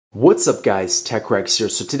What's up guys, TechRex here.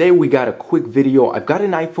 So today we got a quick video. I've got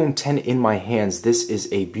an iPhone 10 in my hands. This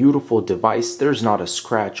is a beautiful device. There's not a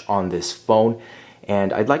scratch on this phone.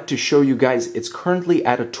 And I'd like to show you guys, it's currently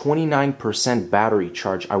at a 29% battery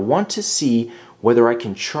charge. I want to see whether I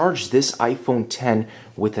can charge this iPhone 10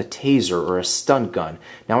 with a taser or a stun gun.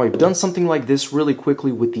 Now I've done something like this really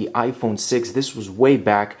quickly with the iPhone 6. This was way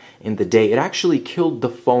back in the day. It actually killed the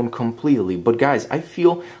phone completely. But guys,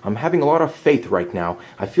 I'm having a lot of faith right now.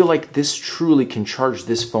 I feel like this truly can charge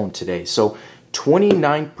this phone today. So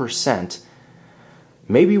 29%.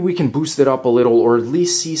 Maybe we can boost it up a little or at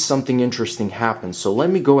least see something interesting happen. So let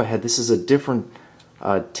me go ahead. This is a different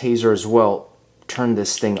taser as well. Turn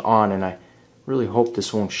this thing on, and I really hope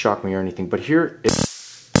this won't shock me or anything. But here,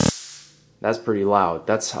 that's pretty loud.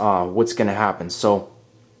 That's what's going to happen. So,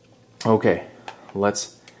 okay,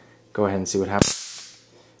 let's go ahead and see what happens.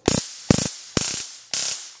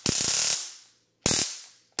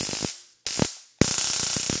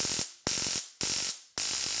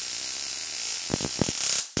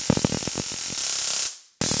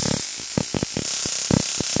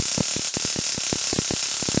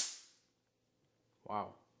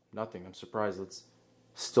 Wow, nothing. I'm surprised. It's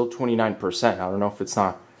still 29%. I don't know if it's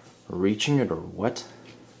not reaching it or what.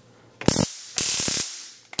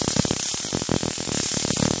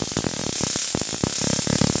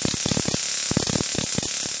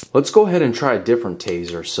 Let's go ahead and try a different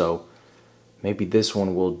taser. So maybe this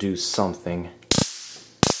one will do something.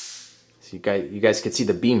 So you guys can see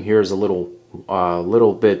the beam here is a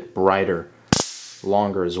little bit brighter,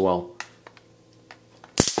 longer as well.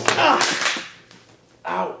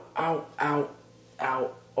 Ow, ow, ow,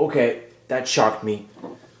 ow. Okay, that shocked me.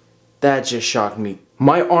 That just shocked me.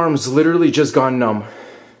 My arms literally just gone numb.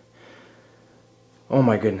 Oh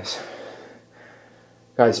my goodness.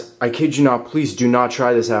 Guys, I kid you not, please do not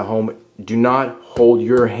try this at home. Do not hold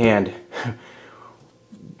your hand.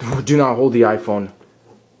 Do not hold the iPhone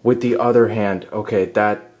with the other hand. Okay,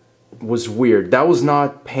 that was weird. That was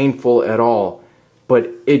not painful at all. But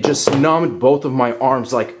it just numbed both of my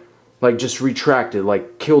arms, like just retracted,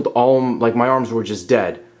 like killed all, like my arms were just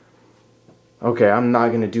dead. Okay, I'm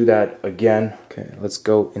not gonna do that again. Okay, let's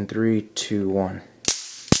go in 3, 2, 1.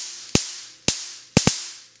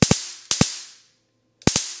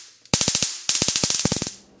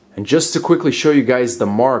 And just to quickly show you guys the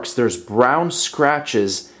marks, there's brown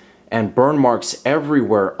scratches and burn marks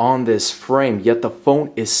everywhere on this frame, yet the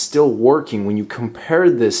phone is still working. When you compare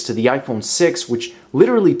this to the iPhone 6, which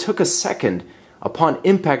literally took a second, upon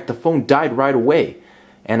impact the phone died right away.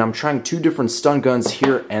 And I'm trying 2 different stun guns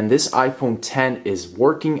here, and this iPhone 10 is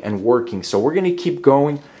working and working. So we're gonna keep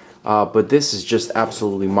going, but this is just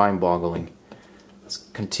absolutely mind-boggling. Let's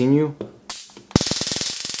continue.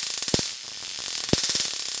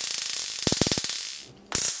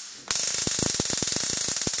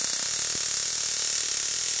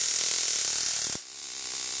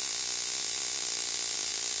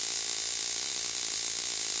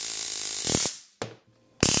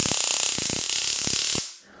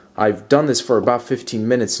 I've done this for about 15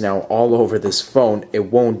 minutes now all over this phone.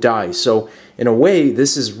 It won't die. So in a way,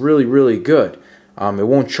 this is really, really good. It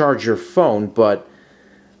won't charge your phone, but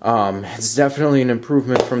it's definitely an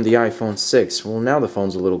improvement from the iPhone 6. Well, now the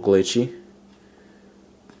phone's a little glitchy.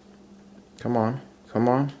 Come on, come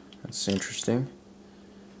on. That's interesting.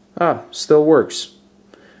 Ah, still works.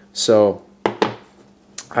 So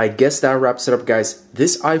I guess that wraps it up, guys.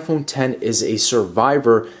 This iPhone 10 is a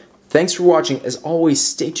survivor. Thanks for watching. As always,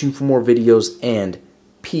 stay tuned for more videos, and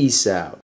peace out.